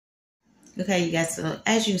Okay, you guys, so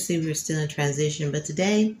as you can see, we're still in transition, but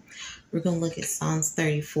today we're going to look at Psalms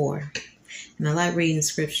 34. And I like reading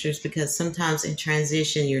scriptures because sometimes in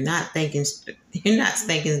transition, you're not thinking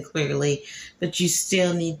clearly, but you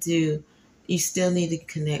still need to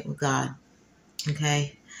connect with God.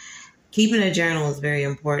 Okay. Keeping a journal is very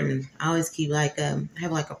important. I always keep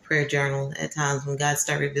have like a prayer journal at times when God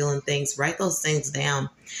starts revealing things. Write those things down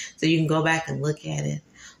so you can go back and look at it.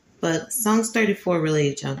 But Psalms 34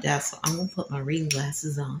 really jumped out, so I'm going to put my reading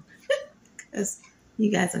glasses on because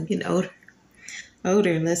you guys, I'm getting older.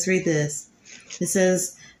 Let's read this. It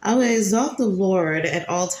says, I will exalt the Lord at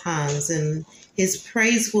all times, and his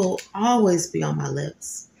praise will always be on my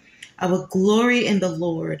lips. I will glory in the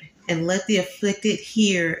Lord, and let the afflicted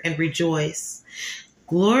hear and rejoice.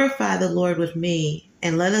 Glorify the Lord with me,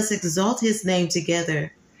 and let us exalt his name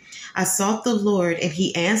together. I sought the Lord, and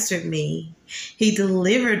he answered me. He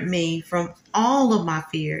delivered me from all of my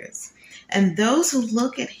fears. And those who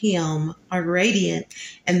look at him are radiant,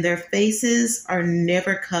 and their faces are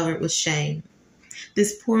never covered with shame.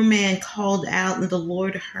 This poor man called out, and the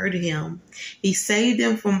Lord heard him. He saved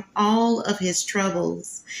him from all of his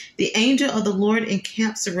troubles. The angel of the Lord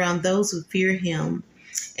encamps around those who fear him,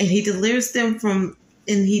 and he delivers them.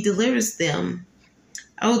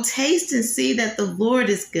 Oh, taste and see that the Lord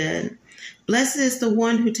is good. Blessed is the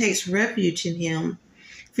one who takes refuge in him.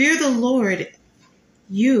 Fear the Lord,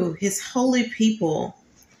 you, his holy people,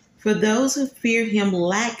 for those who fear him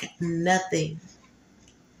lack nothing.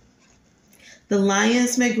 The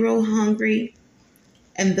lions may grow hungry,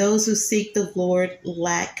 and those who seek the Lord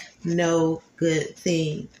lack no good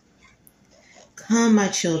thing. Come, my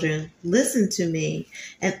children, listen to me,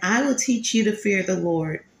 and I will teach you to fear the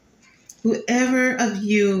Lord. Whoever of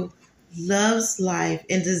you loves life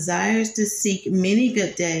and desires to seek many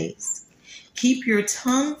good days, keep your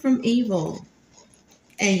tongue from evil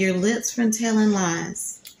and your lips from telling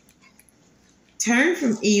lies. Turn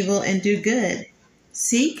from evil and do good.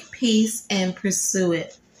 Seek peace and pursue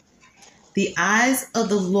it. The eyes of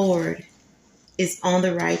the Lord is on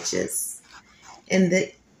the righteous, and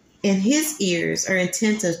his ears are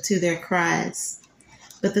attentive to their cries.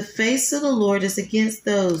 But the face of the Lord is against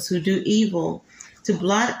those who do evil, to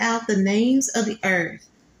blot out the names of the earth.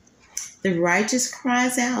 The righteous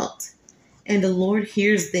cries out, and the Lord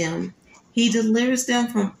hears them. He delivers them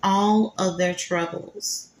from all of their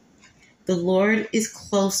troubles. The Lord is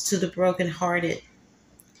close to the brokenhearted.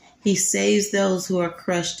 He saves those who are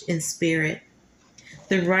crushed in spirit.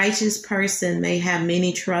 The righteous person may have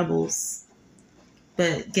many troubles,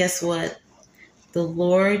 but guess what? The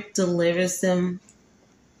Lord delivers them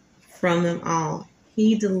from them all.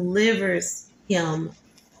 He delivers him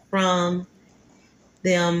from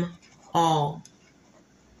them all.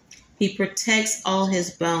 He protects all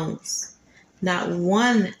his bones. Not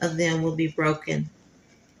one of them will be broken.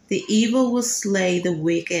 The evil will slay the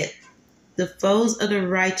wicked. The foes of the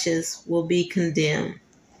righteous will be condemned.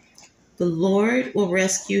 The Lord will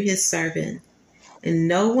rescue his servant, and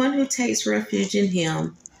no one who takes refuge in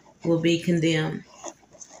him will be condemned.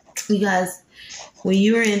 You guys, when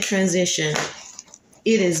you are in transition,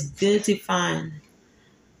 it is good to find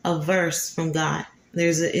a verse from God.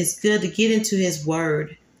 It's good to get into his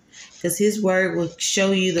word, because his word will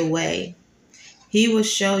show you the way. He will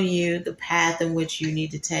show you the path in which you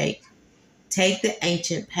need to take. Take the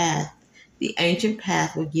ancient path. The ancient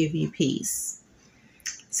path will give you peace.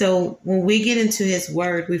 So when we get into his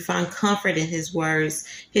word, we find comfort in his words.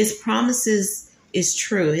 His promises is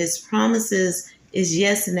true. His promises is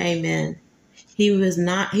yes and amen. He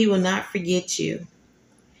will not forget you.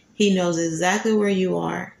 He knows exactly where you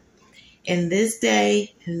are. In this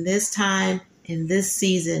day, in this time, in this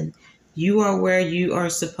season, you are where you are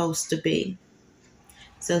supposed to be.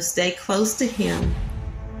 So stay close to him.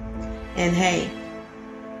 And hey,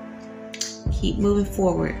 keep moving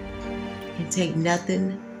forward and take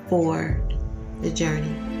nothing for the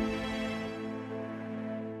journey.